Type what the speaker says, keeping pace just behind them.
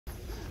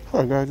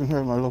Alright guys, I'm here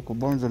at my local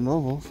Barnes &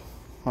 Noble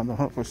on the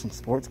hunt for some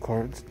sports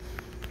cards.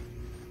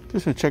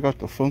 Just to check out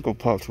the Funko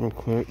Pops real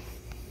quick.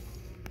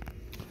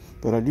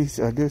 But I did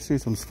see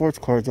some sports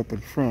cards up in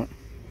front.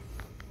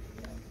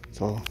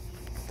 So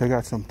they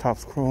got some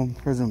Topps Chrome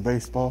Prism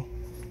Baseball.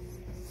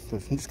 So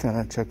I'm just kind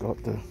of check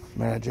out the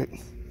Magic.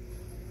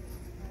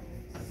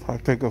 I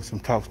pick up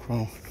some Topps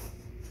Chrome.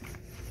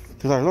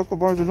 Because our local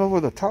Barnes & Noble,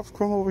 the Topps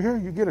Chrome over here,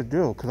 you get a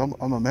deal. Because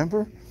I'm a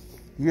member.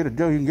 You get a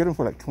deal. You can get them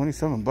for like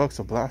 27 bucks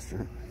a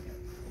blaster.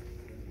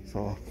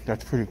 So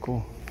that's pretty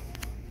cool.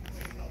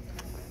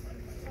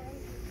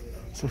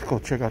 So let's go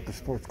check out the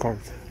sports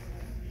cards.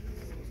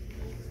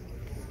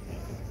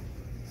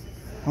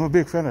 I'm a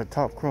big fan of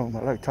Topps Chrome.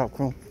 I like Topps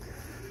Chrome.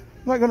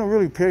 I'm not gonna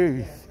really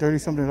pay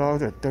 $30-something or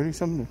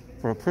 $30-something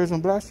for a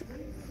Prism blaster,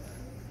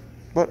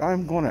 but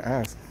I'm gonna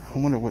ask. I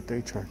wonder what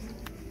they charge.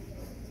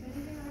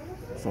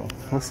 So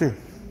we'll see.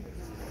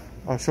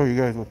 I'll show you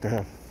guys what they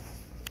have.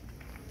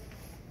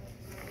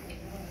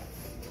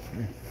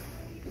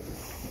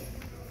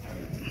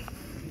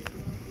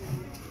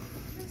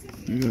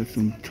 You got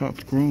some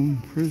Topps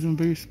Chrome Prism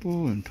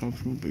Baseball and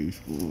Topps Chrome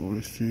Baseball.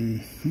 Let's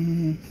see.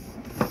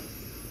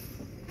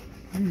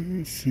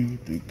 Let's see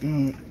what they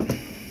got.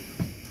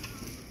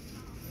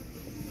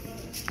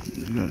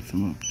 They got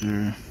some up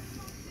there.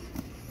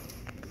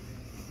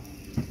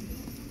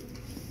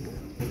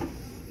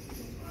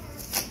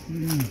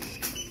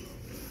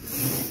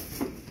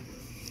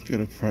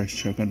 Get a price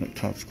check on the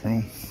Topps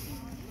Chrome.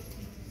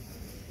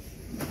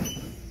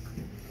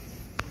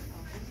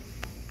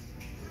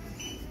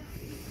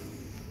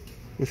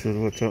 This is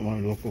what's at my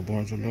local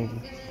Barnes & Noble.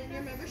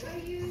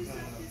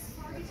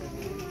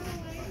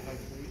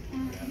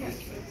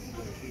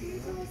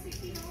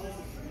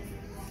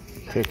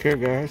 Take care,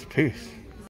 guys. Peace.